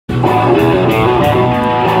Comedians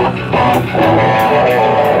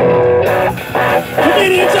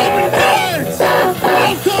open cards! All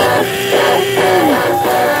coffee!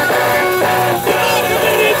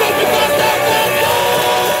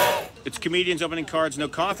 It's comedians opening cards, no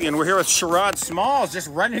coffee, and we're here with Sherrod Small, just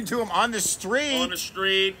running into him on the street. On the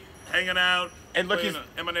street, hanging out, and look, he's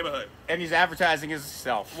in my neighborhood. And he's advertising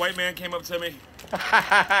himself. White man came up to me.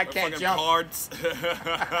 I can't jump. Cards.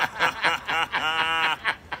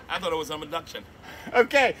 I thought it was some abduction.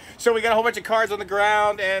 Okay, so we got a whole bunch of cards on the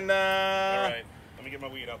ground, and all right, let me get my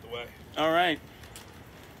weed out the way. All right.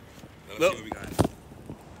 Let's see what we got.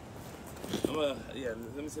 Yeah,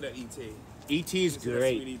 let me see that ET. ET's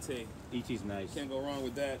great. Sweet ET. ET's nice. Can't go wrong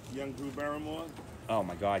with that. Young Drew Barrymore. Oh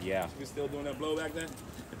my God, yeah. She was still doing that blow back then.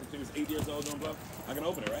 She was 8 years old doing blow. I can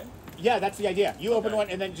open it, right? Yeah, that's the idea. You open one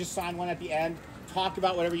and then just sign one at the end. Talk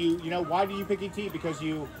about whatever you know. Why do you pick ET? Because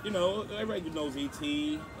you know, everybody knows ET,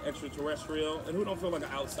 extraterrestrial, and who don't feel like an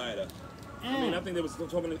outsider. I mean, I think they was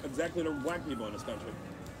talking exactly to black people in this country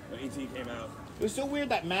when ET came out. It was so weird,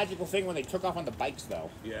 that magical thing when they took off on the bikes, though.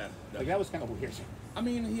 Yeah. Like, that was kind of weird. I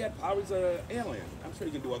mean, he had powers of alien. I'm sure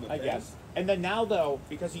he could do other things. I guess. And then now, though,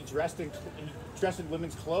 because he dressed in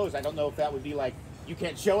women's clothes, I don't know if that would be like, you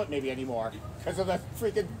can't show it maybe anymore because of the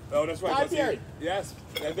freaking that's right. time period. Yes.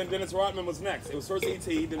 And then Dennis Rodman was next. It was first ET,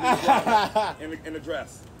 then Dennis Rodman in the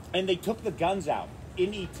dress. And they took the guns out.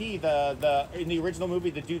 In ET, in the original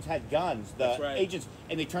movie, the dudes had guns, agents,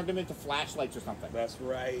 and they turned them into flashlights or something. That's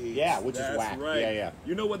right. Yeah, which is whack. Right. Yeah.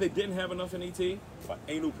 You know what they didn't have enough in ET? What?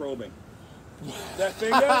 Anal probing. That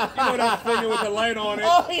finger? You know that finger with the light on it?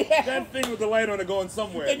 Oh, yeah. That thing with the light on it going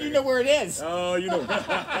somewhere. And you know where it is. Oh, you know.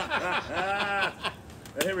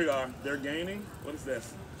 Here we are. They're gaining. What is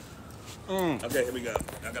this? Okay, here we go.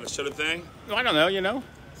 I got to show the thing. I don't know, you know.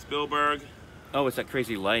 Spielberg. Oh, it's that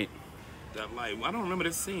crazy light. That light. I don't remember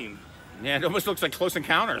this scene. Yeah, it almost looks like Close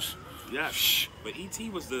Encounters. Yes. But E.T.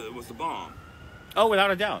 was the bomb. Oh,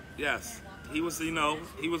 without a doubt. Yes. He was, he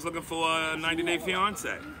was looking for a 90-day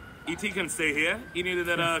fiance. E.T. couldn't stay here. He needed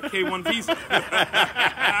that K1 visa.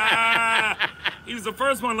 He was the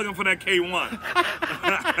first one looking for that K1.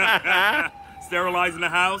 Sterilizing the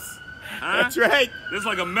house. Huh? That's right. This is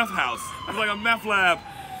like a meth house. It's like a meth lab.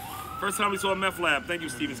 First time we saw a meth lab. Thank you,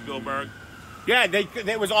 Steven Spielberg. Yeah,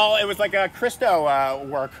 it was like a Christo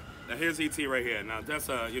work. Now here's E.T. right here. Now that's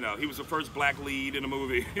he was the first black lead in the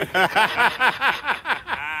movie.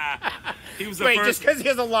 He was the first. Just because he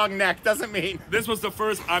has a long neck doesn't mean. This was the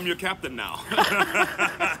first. I'm your captain now.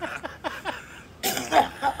 I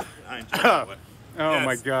enjoyed it. Oh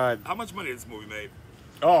my God! How much money this movie made?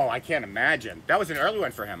 Oh, I can't imagine. That was an early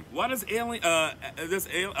one for him. Why does Alien? What's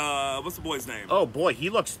the boy's name? Oh boy, he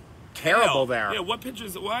looks terrible there. Yeah, what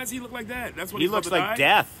pictures? Why does he look like that? That's when he looks like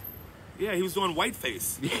death. Yeah, he was doing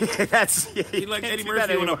whiteface. He like Eddie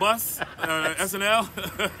Murphy on a bus. SNL.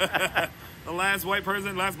 The last black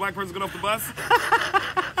person got off the bus.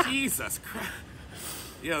 Jesus Christ.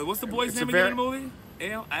 Yeah, what's the boy's name again in the movie?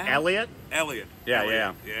 Elliot.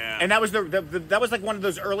 Yeah. And that was that was like one of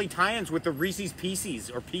those early tie-ins with the Reese's Pieces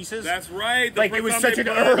or Pieces. That's right. Like it was such an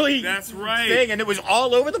early thing, and it was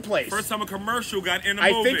all over the place. First time a commercial got in a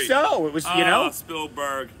movie. I think so. It was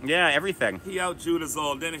Spielberg. Yeah, everything. He out-Jewed us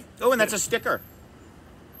all, didn't he? Oh, and that's a sticker.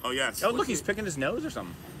 Oh yes. Oh look, he's picking his nose or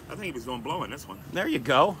something. I think he was doing blow in this one. There you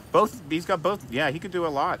go. He's got both. Yeah, he could do a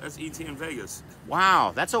lot. That's E.T. in Vegas.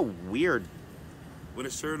 Wow, that's a weird. With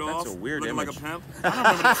his shirt off, that's a weird looking image. like a pimp. I don't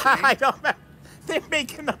remember the scene. I don't know. They're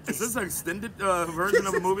making up. Is this an extended version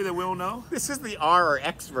of a movie that we don't know? This is the R or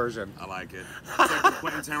X version. I like it. It's like the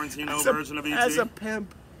Quentin Tarantino version of E.T. As a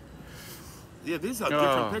pimp. Yeah, these are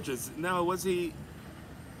different pictures. Now, was he?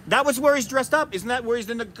 That was where he's dressed up. Isn't that where he's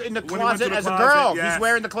in the closet as a girl? Yes. He's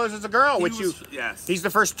wearing the clothes as a girl. Yes. He's the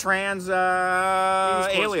first trans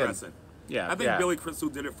alien. Yeah. I think Billy Crystal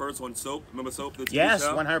did it first on Soap. Remember Soap? The TV yes,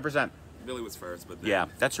 show? 100%. Billy was first, but then, yeah,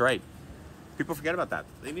 that's right. People forget about that.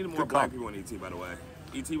 They needed more black people in E.T. By the way.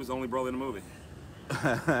 E.T. was the only brother in the movie.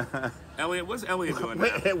 Elliot, what's Elliot doing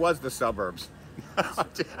now? It was the suburbs. Oh,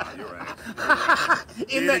 you're right.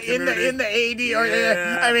 in the 80s, or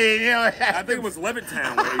I mean, I think it was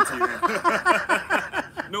Levittown where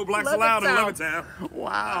E.T. No blacks allowed in Levittown.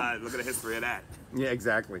 Wow. Look at the history of that. Yeah,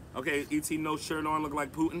 exactly. Okay, E.T. no shirt on, look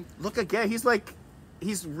like Putin. Look again. He's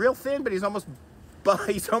real thin, but he's almost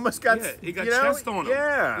got. Yeah, he got chest on him.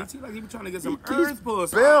 Yeah. E.T. like he was trying to get some earth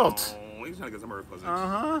pussy. Built. Oh, he was trying to get some earth pussy.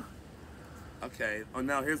 Okay. Oh,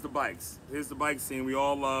 now here's the bikes. Here's the bike scene we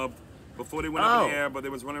all loved before they went up in the air, but they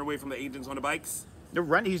was running away from the agents on the bikes. They're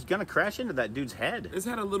running. He's gonna crash into that dude's head. This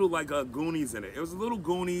had a little like Goonies in it. It was a little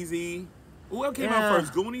Goonies-y. What came out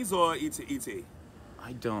first, Goonies or E.T.?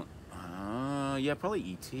 I don't. Yeah, probably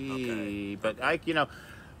E.T. Okay. But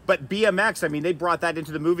but BMX. I mean, they brought that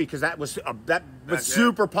into the movie because that was That's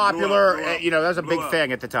super it. popular. Blew up. That was a Blew big up.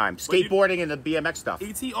 thing at the time. But Skateboarding and the BMX stuff.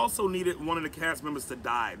 E.T. also needed one of the cast members to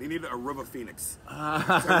die. They needed a River Phoenix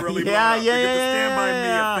to really blow yeah, up. yeah, to get the yeah, Stand By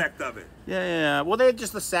yeah. Me effect of it. Yeah. Well, they had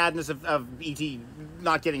just the sadness of E.T.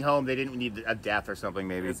 not getting home. They didn't need a death or something,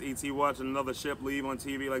 maybe. It's E.T. watching another ship leave on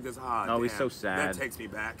TV like this. Oh, he's so sad. That takes me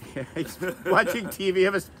back. He's watching TV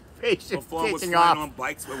of his spaceship Before I was taking flying off. on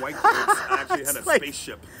bikes with white kids, I actually had a like-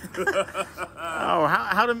 spaceship. Oh,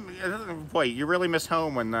 how do boy? You really miss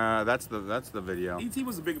home when that's the video. E.T.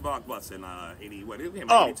 was a big blockbuster in 80. What? It came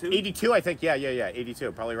Oh, 82? 82, I think. Yeah,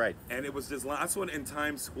 82. Probably right. And it was just. I saw it in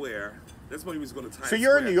Times Square. That's when he was going to Times So Square.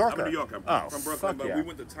 you're a New Yorker? I'm a New Yorker. Oh, from Brooklyn, fuck but yeah. we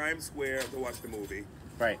went to Times Square to watch the movie.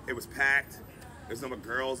 Right. It was packed. There's no more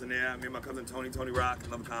girls in there. Me and my cousin Tony Rock,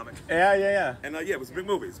 another comic. Yeah. And yeah, it was a big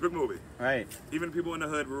movie. It's a big movie. Right. Even people in the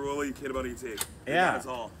hood were really kid about E.T. Yeah. That's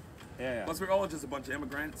all. Yeah. Plus, we're all just a bunch of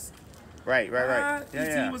immigrants. Right.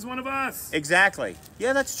 E.T. was one of us. Exactly.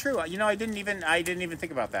 Yeah, that's true. I didn't even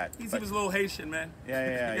think about that. E.T. But- was a little Haitian, man.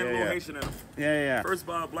 Yeah, He had a little Haitian in him. Yeah. First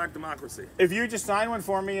black democracy. If you just sign one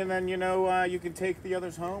for me, and then you can take the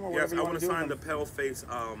others home or Yes, whatever I you want want to to do. sign the with pale face.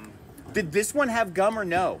 them. Did this one have gum or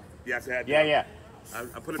no? Yes, it had. Yeah. I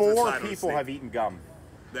put it to the 4 side on the people snake. have eaten gum.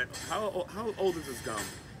 How old is this gum?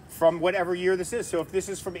 From whatever year this is. So if this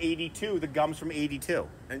is from 82, the gum's from 82.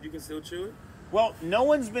 And you can still chew it? Well, no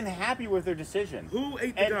one's been happy with their decision. Who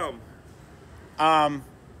ate the gum?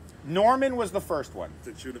 Norman was the first one.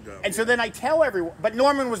 To chew the gum. And so then I tell everyone, but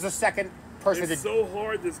Norman was the second person It's to. so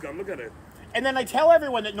hard, this gum. Look at it. And then I tell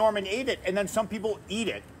everyone that Norman ate it, and then some people eat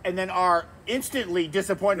it, and then are instantly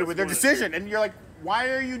disappointed with their decision. And you're like, why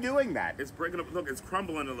are you doing that? It's breaking up. Look, it's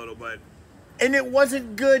crumbling a little, but And it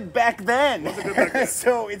wasn't good back then. Wasn't good back then.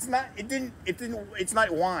 So it's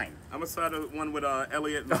not wine. I'm gonna start one with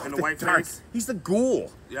Elliot in the white dark. face. He's the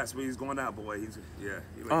ghoul. Yes, but he's going out, boy. He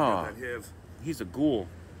Oh. got that HIV. He's a ghoul.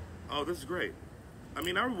 Oh, this is great. I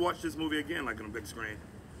mean, I would watch this movie again, like on a big screen.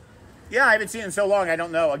 Yeah, I haven't seen it in so long. I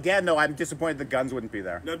don't know. Again, though, I'm disappointed the guns wouldn't be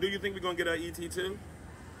there. Now, do you think we're gonna get an ET2?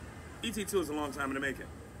 ET2 is a long time in the making,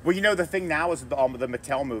 Well, the thing now is the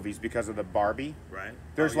Mattel movies because of the Barbie. right?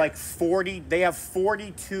 There's Oh, yeah. like 40. They have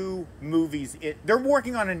 42 movies. They're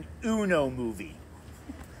working on an Uno movie.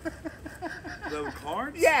 The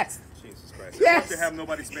cards? Yes. Jesus Christ. Yes. They have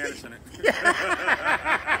nobody Spanish in it.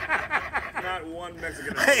 Not one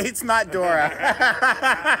Mexican. It's not Dora.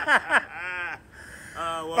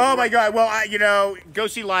 Well, Oh my God. Well, go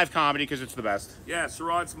see live comedy because it's the best. Yeah,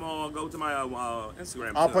 Sherrod Small. Go to my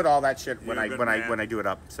Instagram. I'll too. put all that shit when You're a I good when man. I do it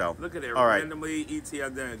up. So Look at it. All right. Randomly, ET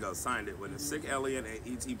out there and go. Signed it with a sick Elliot and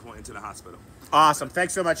ET pointing to the hospital. Awesome.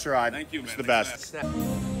 Thanks so much, Sherrod. Thank you, man. It's the Thanks,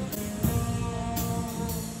 best.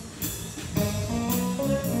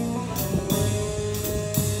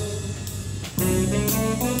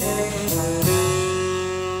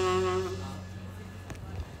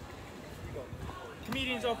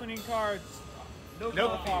 Comedians opening cards. No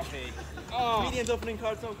coffee. Oh. Comedians opening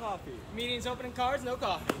cards, no coffee. Comedians opening cards, no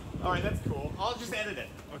coffee. All right, that's cool. I'll just edit it.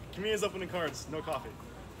 Comedians opening cards, no coffee.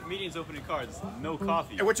 Comedians opening cards, no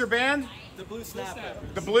coffee. And what's your band? The Blue Snapper.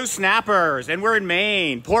 The Blue Snappers, and we're in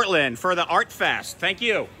Maine, Portland, for the Art Fest. Thank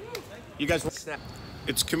you. You guys.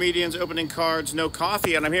 It's Comedians Opening Cards, No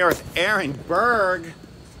Coffee, and I'm here with Aaron Berg.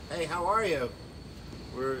 Hey, how are you?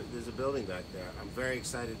 There's a building back there. I'm very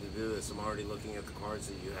excited to do this. I'm already looking at the cards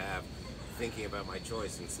that you have, thinking about my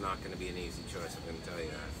choice, and it's not going to be an easy choice, I'm going to tell you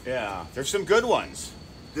that. Yeah, there's some good ones.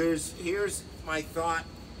 Here's my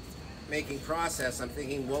thought-making process. I'm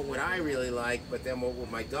thinking, what would I really like, but then what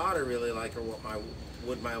would my daughter really like, or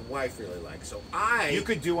would my wife really like? So You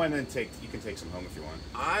could do one and you can take some home if you want.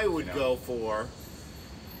 I would go for,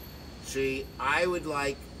 I would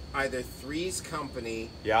like either Three's Company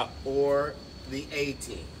Yeah. or the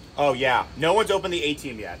A-Team. Oh yeah. No one's opened the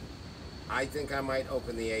A-Team yet. I think I might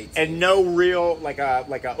open the A-Team. And no real like a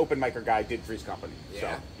open micer guy did Three's Company.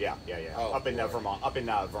 Yeah? So yeah. Oh, up in boy.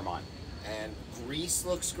 Vermont. And Grease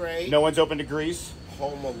looks great. No one's opened to Grease.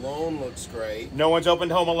 Home Alone looks great. No one's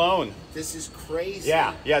opened Home Alone. This is crazy.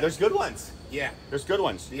 Yeah. There's good ones. Yeah. There's good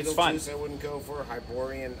ones. It's fun. Beetlejuice I wouldn't go for.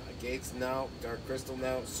 Hyborian, Gates, no. Dark Crystal,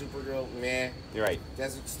 no. Supergirl, meh. You're right.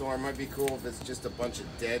 Desert Storm might be cool if it's just a bunch of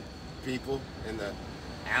dead people in the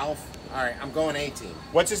Alf. All right, I'm going A-Team.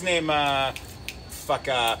 What's his name?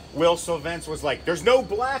 Will Sylvance was like, there's no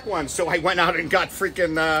black ones, so I went out and got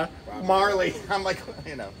freaking Marley. I'm like,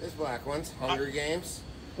 There's black ones. Hunger Games.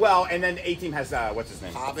 Well, and then A-Team has, what's his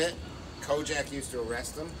name? Hobbit. Kojak used to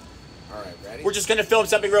arrest him. All right, ready? We're just going to film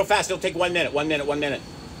something real fast. It'll take 1 minute. 1 minute. 1 minute.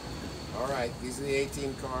 All right, these are the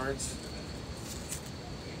 18 cards.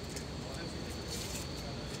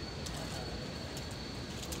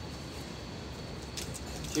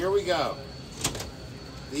 Here we go.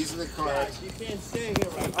 These are the cards. You can't stay here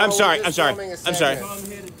right I'm sorry. we're I'm just sorry. filming a I'm sorry. segment.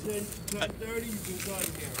 Come here to 10:30. You can come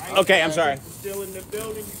here. Right? Okay, I'm sorry. Still in the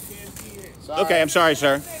building. You can't be here. Sorry. Okay, I'm sorry,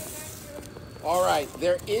 sir. All right,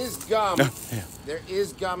 there is gum. There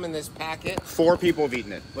is gum in this packet, 4 people have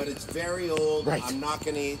eaten it. but it's very old. Right. I'm not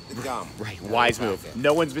going to eat the gum. Right, Out of wise the move. packet.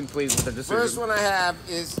 No one's been pleased with the decision. First one I have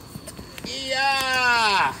is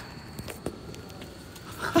yeah.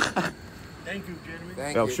 Thank you, Jeremy.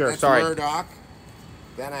 Thank Oh, you. sure, That's sorry. Murdoch.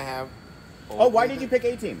 Then I have. Oh, why did you pick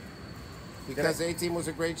 18? Because 18 was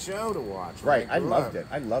a great show to watch. when Right, I grew loved up. it.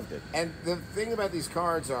 I loved it. And the thing about these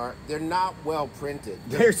cards are, they're not well printed.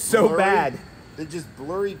 They're so blurry. bad. They're just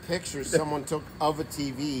blurry pictures someone took of a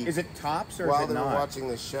TV Is it Tops or while is it they were not? watching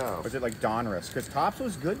the show. Or is it like Donruss? Because Tops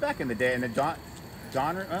was good back in the day, and then Donruss.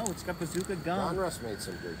 Oh, it's got Bazooka Gum. Donruss made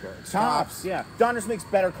some good cards. Tops, yeah. Donruss makes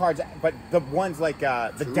better cards, but the ones like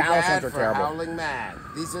the Too Dallas bad ones are for terrible. Howling Mad.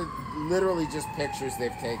 These are literally just pictures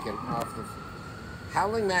they've taken off the.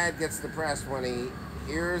 Howling Mad gets depressed when he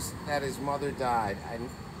hears that his mother died. I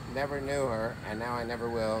never knew her, and now I never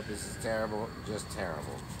will. This is terrible, just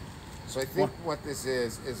terrible. So I think what this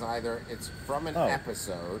is either it's from an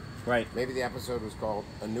episode. Right. Maybe the episode was called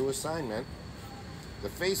A New Assignment. The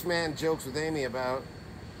Face Man jokes with Amy about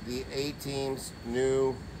the A-Team's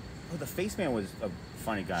new Oh, the Face Man was a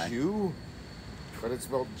funny guy. Jew, but it's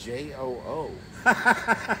spelled J-O-O.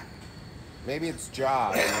 Maybe it's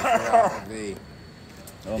Jaw.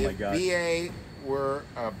 Oh my If God. BA were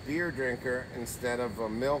a beer drinker instead of a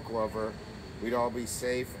milk lover, we'd all be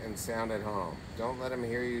safe and sound at home. Don't let him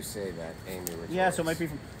hear you say that, Amy retorts. Yeah, so it might be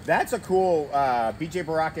from. That's a cool BJ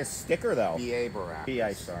Baracus sticker, though. BA Barack.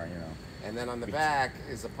 BI star, you know. And then on the back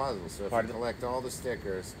is a puzzle. So if Part you of the- collect all the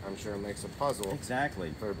stickers, I'm sure it makes a puzzle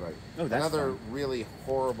Exactly. for everybody. Oh, that's Another fun. really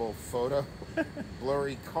horrible photo,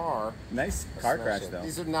 blurry car. Nice car Smash crash, it. though.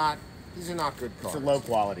 These are not good It's cars. a low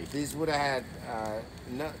quality. These would have had,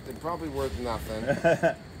 they're probably worth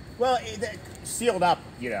nothing. Well, sealed up,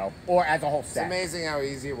 you know, or as a whole It's set. amazing how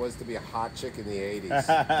easy it was to be a hot chick in the 80s. Look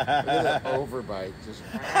at the overbite. Just,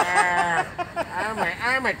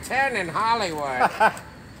 I'm a 10 in Hollywood.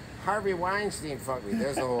 Harvey Weinstein fucked me.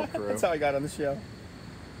 There's the whole crew. That's how I got on the show.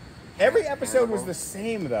 Every episode was Animal. the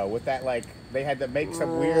same, though, with that, like, they had to make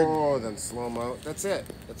some weird. Oh, then slow-mo. That's it.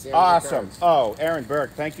 That's the end Awesome. of the cards. Oh, Aaron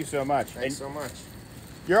Berg, thank you so much. Thanks so much.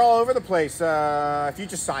 You're all over the place. If you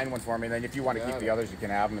just sign one for me, then if you want to Got keep it. the others, you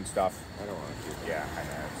can have them and stuff. I don't want to keep it. Yeah, I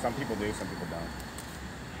know. Some people do, some people don't.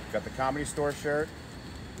 Got the Comedy Store shirt.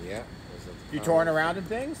 Yeah. You touring around and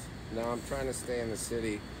things? No, I'm trying to stay in the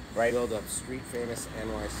city. Right. Build up street famous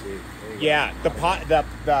NYC. There you go. Yeah, the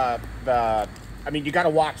I mean, you got to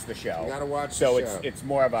watch the show. You gotta watch so the show. it's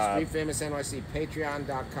more of a Street Famous NYC.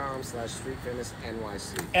 Patreon.com/Street Famous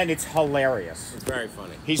NYC. and it's hilarious. It's very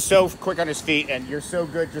funny. He's so quick on his feet, and you're so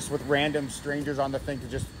good just with random strangers on the thing to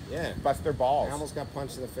just Yeah. bust their balls. I almost got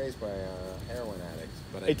punched in the face by a heroin addict,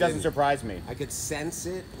 but It doesn't surprise me. I could sense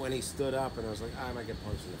it when he stood up, and I was like, I might get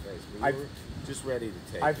punched in the face. But I've- you were just ready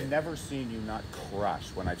to take I've it. never seen you not crush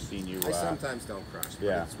when I've seen you. I sometimes don't crush, but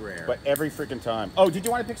yeah, it's rare. but every freaking time. Oh, did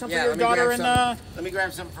you want to pick something yeah, for your daughter? And let me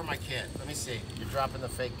grab something for my kid. Let me see. You're dropping the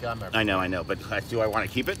fake gum everywhere. I know, but do I want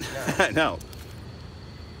to keep it? No.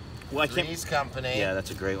 Well, I can't. Three's Company. Yeah,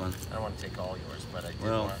 that's a great one. I don't want to take all yours, but I did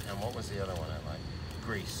Well- want. And what was the other one I liked?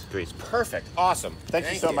 Grease. Grease. Perfect. Awesome. Thank you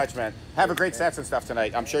Thank so you. much, man. Have a great sets and stuff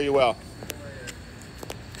tonight. I'm sure you will.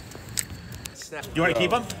 You want to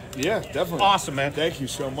keep them? Yeah, definitely. Awesome, man. Thank you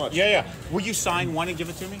so much. Yeah. Will you sign one and give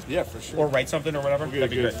it to me? Yeah, for sure. Or write something or whatever? Okay, That'd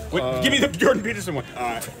be good. good. Wait, give me the Jordan Peterson one. All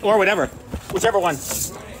right. Or whatever. Whichever one.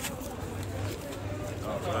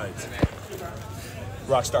 All right.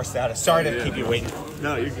 Rockstar status. Sorry to keep you waiting.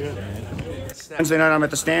 No, you're good, man. Wednesday night, I'm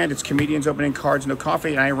at the stand. It's comedians opening cards, no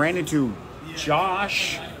coffee, and I ran into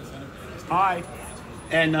Josh. Hi.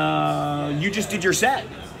 And you just did your set.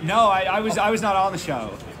 No, I was not on the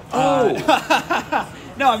show. Oh.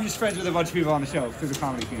 No, I'm just friends with a bunch of people on the show through the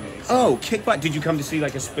comedy community. Oh, kick butt. Did you come to see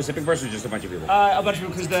like a specific person or just a bunch of people? A bunch of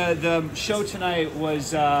people, because the show tonight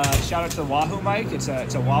was shout out to the Wahoo Mic. It's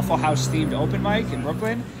a Waffle House themed open mic in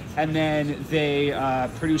Brooklyn, and then they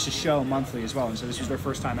produce a show monthly as well. And so this was their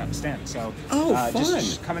first time at the stand. So fun.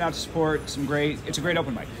 just coming out to support it's a great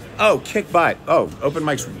open mic. Oh, kick butt. Oh, open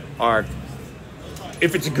mics are.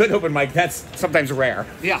 If it's a good open mic, that's sometimes rare.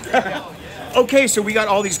 Yeah. Okay, so we got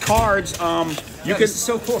all these cards. You can. It's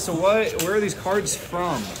so cool. So where are these cards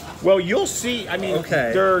from? Well, you'll see. I mean,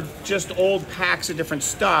 Okay. they're just old packs of different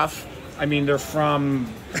stuff. I mean, they're from...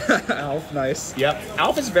 Alf, nice. Yep.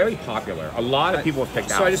 Alf is very popular. A lot of people have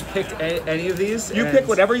picked Alf. So I just picked any of these? You pick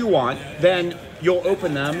whatever you want, then you'll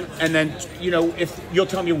open them, and then, you know, if you'll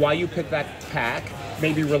tell me why you picked that pack,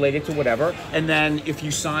 maybe related to whatever, and then if you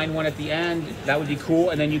sign one at the end, that would be cool,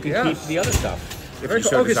 and then you can keep the other stuff. Very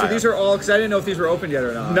cool. Okay, so these are all, because I didn't know if these were opened yet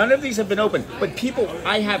or not. None of these have been opened, but people,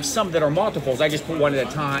 I have some that are multiples. I just put one at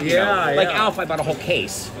a time. Yeah, you know? Like Alf, I bought a whole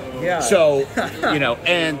case. Yeah. So, you know,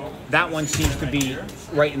 and that one seems to be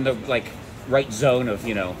right in the, like, right zone of,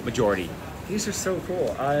 you know, majority. These are so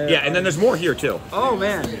cool. Yeah, and then there's more here, too. Oh,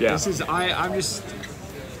 man. Yeah. This is, I'm just...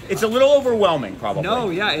 It's a little overwhelming, probably. No,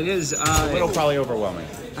 yeah, it is. A little probably overwhelming.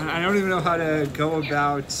 I don't even know how to go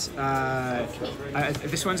about.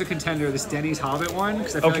 This one's a contender. This Denny's Hobbit one,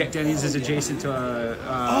 because I feel like Denny's is adjacent to the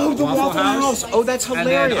Waffle House. Oh, that's hilarious.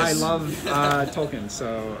 And then I love Tolkien,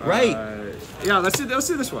 so right. Yeah, let's do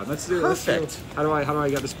this one. Perfect. How do I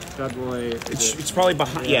get this bad boy? It's probably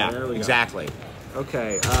behind. Yeah, there we go. Exactly.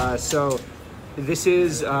 Okay, so this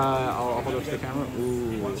is. I'll hold up to the camera.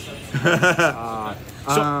 Ooh.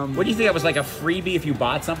 So, what do you think? That was like a freebie if you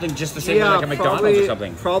bought something, just the same way like a McDonald's or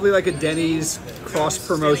something? Probably like a Denny's cross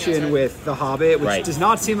promotion with The Hobbit, which does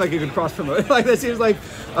not seem like a good cross promotion. Like that seems like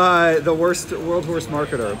the world's worst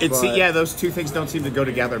marketer. Yeah, those two things don't seem to go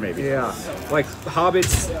together. Maybe. Yeah, like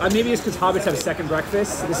Hobbits. Maybe it's because Hobbits have a second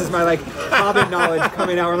breakfast. This is my like Hobbit knowledge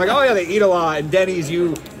coming out. Where I'm like, oh yeah, they eat a lot, and Denny's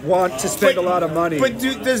you want to spend a lot of money. But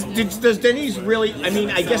does Denny's really? I mean,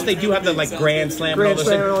 I guess they do have the like Grand Slam and all those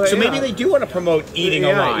things. So maybe they do want to promote eating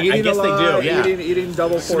a lot. I guess they do. Yeah, eating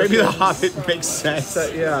double portions. So maybe The Hobbit makes sense. So,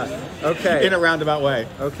 yeah. Okay. In a roundabout way.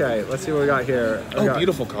 Okay. Let's see what we got here. Oh,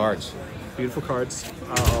 beautiful cards. Beautiful cards.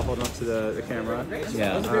 I'll hold on to the camera.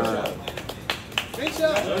 Yeah.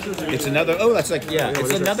 It's another. Oh, that's like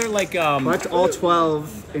It's another like. Collect all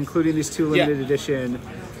 12, including these two limited edition.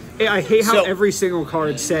 I hate how every single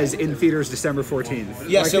card says in theaters December 14th.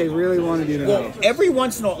 Yeah, like they really wanted you to know. Every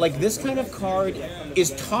once in a while, like this kind of card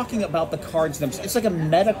is talking about the cards themselves. It's like a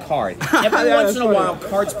meta card. Every once in a while,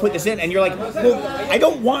 cards put this in, and you're like, well, I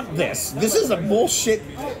don't want this. This is a bullshit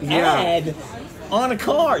ad on a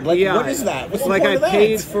card. Like, what is that? What's the point of that? I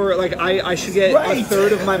paid for, like, I should get a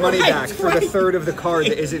third of my money back for the third of the card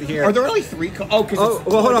that isn't here. Are there only 3 cards? Well,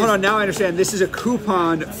 hold on. Now I understand. This is a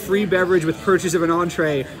coupon, free beverage with purchase of an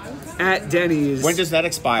entree at Denny's. When does that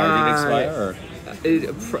expire? Did it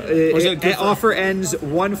expire? Offer ends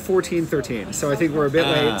 1/14/13, so I think we're a bit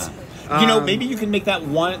late. You know, maybe you can make that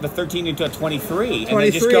the 13 into a 23, and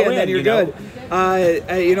then just go in, then you're good.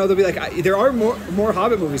 You know, they'll be like, there are more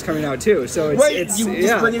Hobbit movies coming out too, so it's you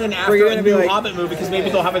just bring it in after a new Hobbit movie, because maybe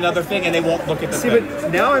they'll have another thing and they won't look at the thing.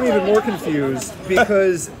 But now I'm even more confused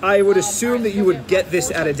because I would assume that you would get this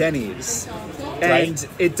at a Denny's. And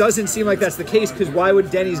it doesn't seem like that's the case, because why would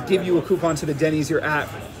Denny's give you a coupon to the Denny's you're at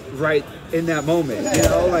right in that moment? You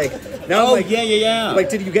know, like now. Like,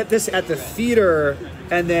 did you get this at the theater?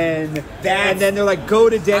 And then they're like, go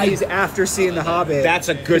to Denny's after seeing The Hobbit. That's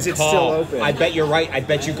a good call. It's still open. I bet you're right. I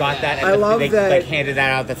bet you got that. I love that they handed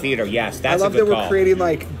that out at the theater. Yes, that's a good call. I love that we're creating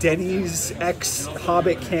like Denny's X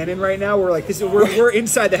Hobbit canon right now. We're like, we're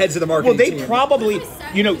inside the heads of the marketing. Well, they probably,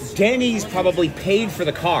 you know, Denny's probably paid for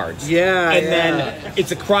the cards. Yeah, and then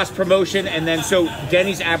it's a cross promotion, and then so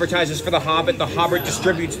Denny's advertises for The Hobbit. The Hobbit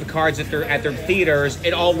distributes the cards at their theaters.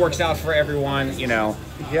 It all works out for everyone. You know.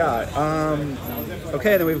 Yeah.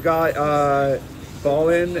 Okay, then we've got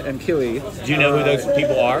Balin and Killy. Do you know who those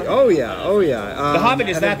people are? Oh yeah. The Hobbit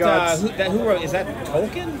is that who wrote? Is that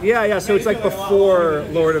Tolkien? Yeah. So it's like before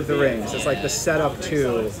Lord of the Rings. It's like the setup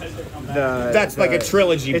to the. That's like a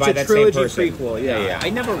trilogy by that same person. It's a trilogy prequel. Yeah. I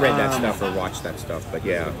never read that stuff or watched that stuff, but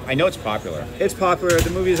yeah, I know it's popular. It's popular.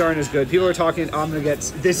 The movies aren't as good. People are talking.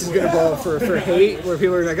 This is gonna blow up for hate, where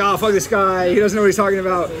people are like, oh fuck this guy. He doesn't know what he's talking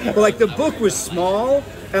about. But like the book was small.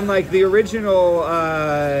 And like the original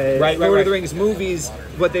Lord of the Rings movies,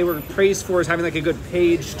 what they were praised for is having like a good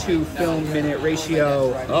page to film minute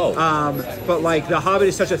ratio. But like The Hobbit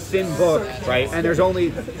is such a thin book, and there's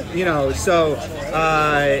only, you know, so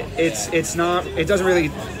it's not. It doesn't really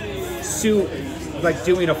suit like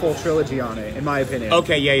doing a full trilogy on it, in my opinion.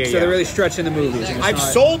 Okay, yeah. So they're really stretching the movies. I've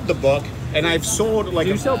sold the book, and I've sold like.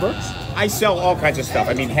 Do you sell books? I sell all kinds of stuff.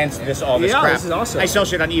 I mean, hence all this crap. This is awesome. I sell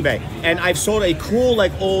shit on eBay, and I've sold a cool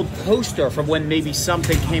like old poster from when maybe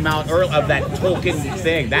something came out early of that Tolkien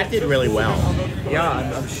thing. That did really well. Yeah,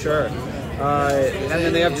 I'm sure. And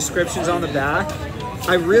then they have descriptions on the back.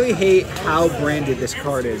 I really hate how branded this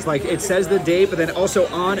card is. Like, it says the date, but then also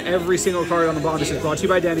on every single card on the bottom, it says brought to you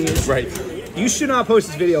by Denny's. Right. You should not post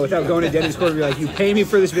this video without going to Denny's Corner and be like, you pay me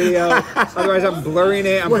for this video, otherwise I'm blurring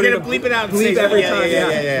it. We're going to bleep it out. And Bleep say every that. time,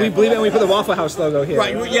 Yeah. We bleep it and we put the Waffle House logo here.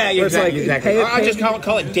 Right, yeah, exactly. Exactly. I'll just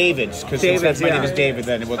call it David's, because since my name is David,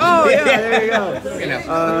 then it will. Oh, yeah, there you go. You know.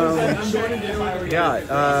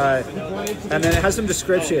 And then it has some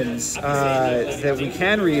descriptions that we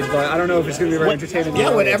can read, but I don't know if it's going to be very entertaining.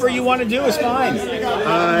 Yeah, whatever you want to do is fine.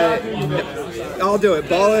 I'll do it.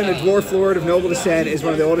 Balin, a dwarf lord of noble descent, is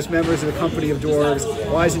one of the oldest members of the company of dwarves.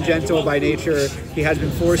 Wise and gentle by nature, he has been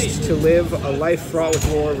forced to live a life fraught with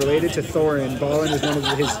war. Related to Thorin, Balin is one of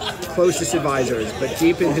his closest advisors, but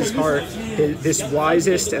deep in his heart, this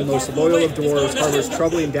wisest and most loyal of dwarves harbors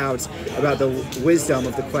troubling doubts about the wisdom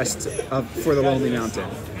of the quest for the Lonely Mountain.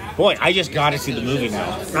 Boy, I just got to see the movie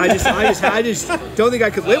now. I just don't think I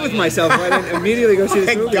could live with myself if I didn't immediately go see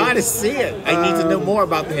this movie. I got to see it. I need to know more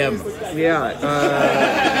about him. Yeah.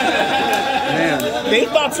 Man. They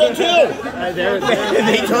thought so too.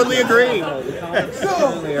 They totally agree.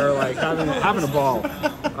 They are like having a ball.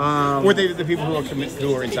 Were they the people who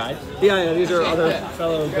are inside? Yeah, these are other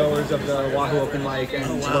fellow goers of the Wahoo Open Mic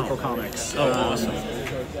and local comics. Oh, awesome.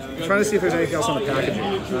 I'm trying to see if there's anything else on the packaging.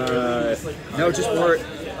 No, just more.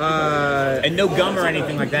 And no gum or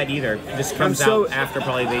anything like that either. This comes out after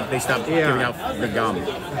probably they stopped giving out the gum.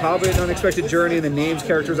 Probably an unexpected journey in the names,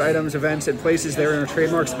 characters, items, events, and places therein are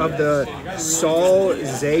trademarks of the Saul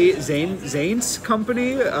Zaentz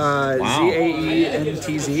Company.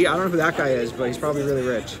 Zaentz. I don't know who that guy is, but he's probably really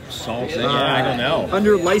rich. Saul, I don't know.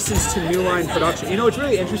 Under license to New Line Production. You know, it's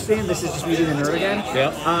really interesting. This is just me being a nerd again.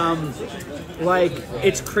 Yeah. Like,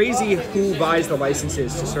 it's crazy who buys the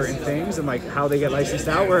licenses to certain things and like how they get licensed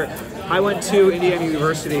out. Where I went to Indiana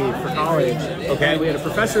University for college, and we had a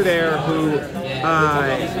professor there who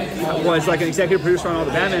was like an executive producer on all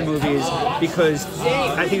the Batman movies, because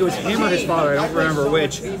I think it was him or his father, I don't remember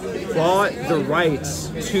which, bought the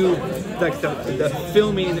rights to like the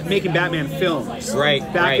filming, making Batman films.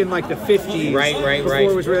 Back in like the 50s.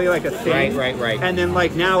 Before it was really like a thing. Right. And then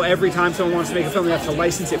like now every time someone wants to make a film, they have to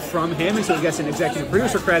license it from him, and so he gets an executive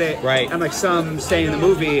producer credit. And like some stay in the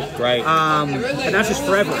movie. And that's just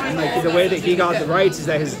forever. And like the way that he got the rights is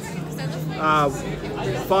that his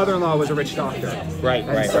father-in-law was a rich doctor. Right.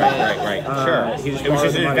 Sure. It was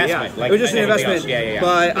just an investment. Like, it was just an investment. Yeah.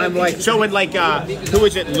 But I'm like, so when like who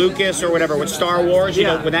was it, Lucas or whatever, with Star Wars? You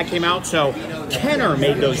know, when that came out, so Kenner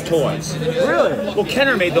made those toys. Really? Well,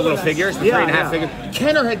 Kenner made the little figures, the 3.5 figures.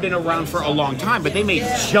 Kenner had been around for a long time, but they made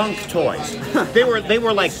junk toys. They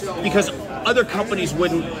were like, because other companies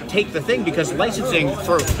wouldn't take the thing, because licensing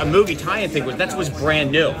for a movie tie-in thing was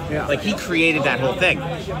brand new. Like, he created that whole thing.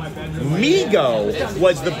 Mego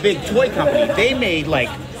was the big toy company. They made like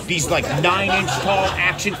these like 9-inch tall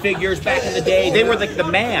action figures back in the day. They were like the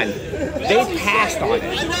man. They passed on it.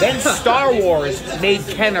 Then Star Wars made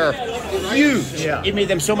Kenner huge. It made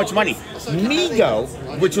them so much money. Mego,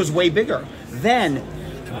 which was way bigger, then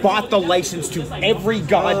bought the license to every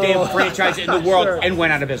goddamn franchise in the world and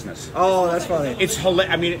went out of business. Oh, that's funny. It's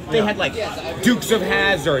hilarious. I mean, they had like Dukes of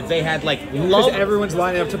Hazzard. They had like Because everyone's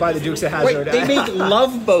lining up to buy the Dukes of Hazzard. Wait, they made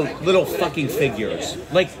Love Boat little fucking figures.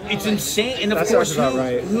 Like, it's insane. And of course,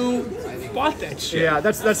 who bought that shit? Yeah,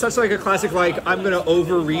 that's such like a classic. Like, I'm gonna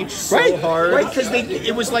overreach so hard. Right, because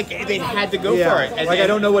it was like they had to go for it. And, like, I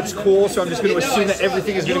don't know what's cool, so I'm just gonna assume that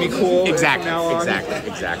everything is gonna be cool. Exactly. From now on.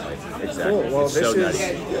 Exactly. Cool. Well, it's so nutty.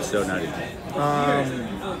 It's so nutty.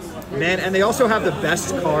 Man, and they also have the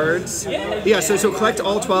best cards. Yeah, so collect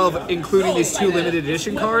all 12, including these 2 limited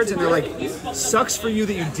edition cards, and they're like, sucks for you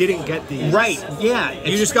that you didn't get these. Right, yeah.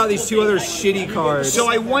 You just got these 2 other shitty cards. So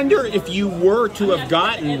I wonder if you were to have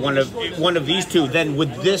gotten one of these 2, then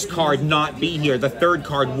would this card not be here? The third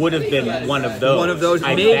card would have been one of those. One of those,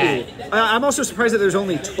 maybe. I'm also surprised that there's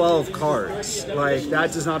only 12 cards. Like,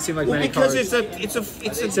 that does not seem like many cards. Because it's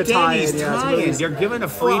a Denny's tie-in. They're giving a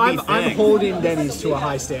freebie thing. I'm holding Denny's to a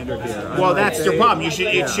high standard here. Well, that's your problem.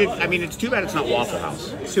 It should. I mean, it's too bad it's not Waffle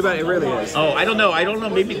House. It's too bad it really is. Oh, I don't know.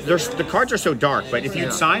 Maybe the cards are so dark, but if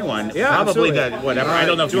you'd sign one, probably absolutely. whatever. Right. I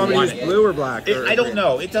don't know if you want me to use blue or black. I don't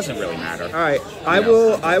know. It doesn't really matter. All right, I'm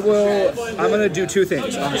gonna do 2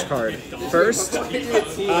 things on this card. First,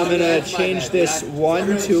 I'm gonna change this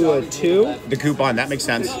 1 to a 2. The coupon, that makes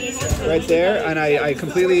sense. Right there, and I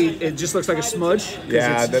completely. It just looks like a smudge.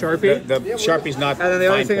 Yeah, it's Sharpie. The Sharpie's not. And then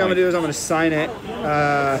the other thing I'm gonna do is I'm gonna sign it.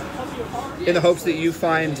 in the hopes that you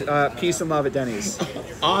find peace and love at Denny's.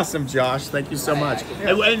 Awesome, Josh. Thank you so much.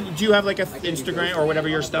 And do you have like an Instagram or whatever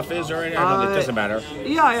your stuff is, or it doesn't matter?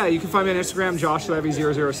 Yeah. You can find me on Instagram,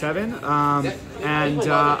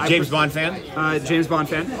 JoshLevy007. James Bond fan. James Bond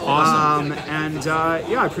fan. Awesome.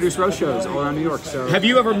 I produce roast shows all around New York. So. Have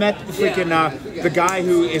you ever met the freaking the guy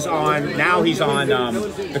who is on now? He's on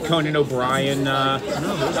the Conan O'Brien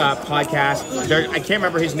podcast. I can't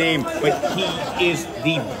remember his name, but he is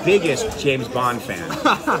the biggest James Bond fan.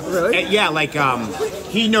 Really? And, yeah, like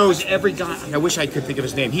he knows every guy. I wish I could think of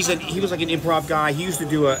his name. He was like an improv guy. He used to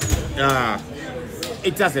do it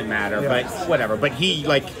doesn't matter, but whatever. But he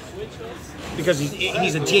like. Because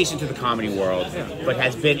he's adjacent to the comedy world, but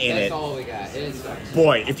has been in it.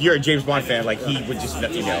 Boy, if you're a James Bond fan, like he would just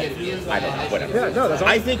let you know. I don't know, whatever. Yeah, no, that's awesome.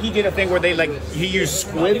 I think he did a thing where he used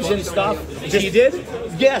squibs and stuff. He did?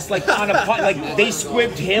 Yes, like on they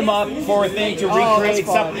squibbed him up for a thing to recreate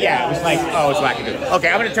something. Yeah, it was like, it's wacky.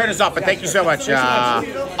 Okay, I'm gonna turn this off, but thank you so much.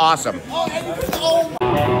 Awesome.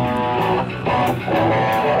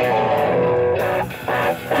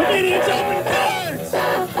 Comedians open cards!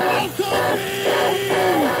 No coffee!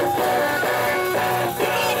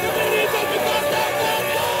 Comedians open cards!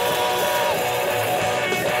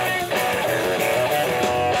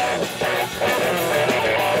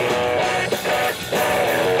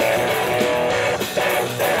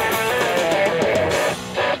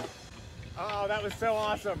 Oh, that was so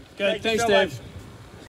awesome. Good. Thanks, Dave.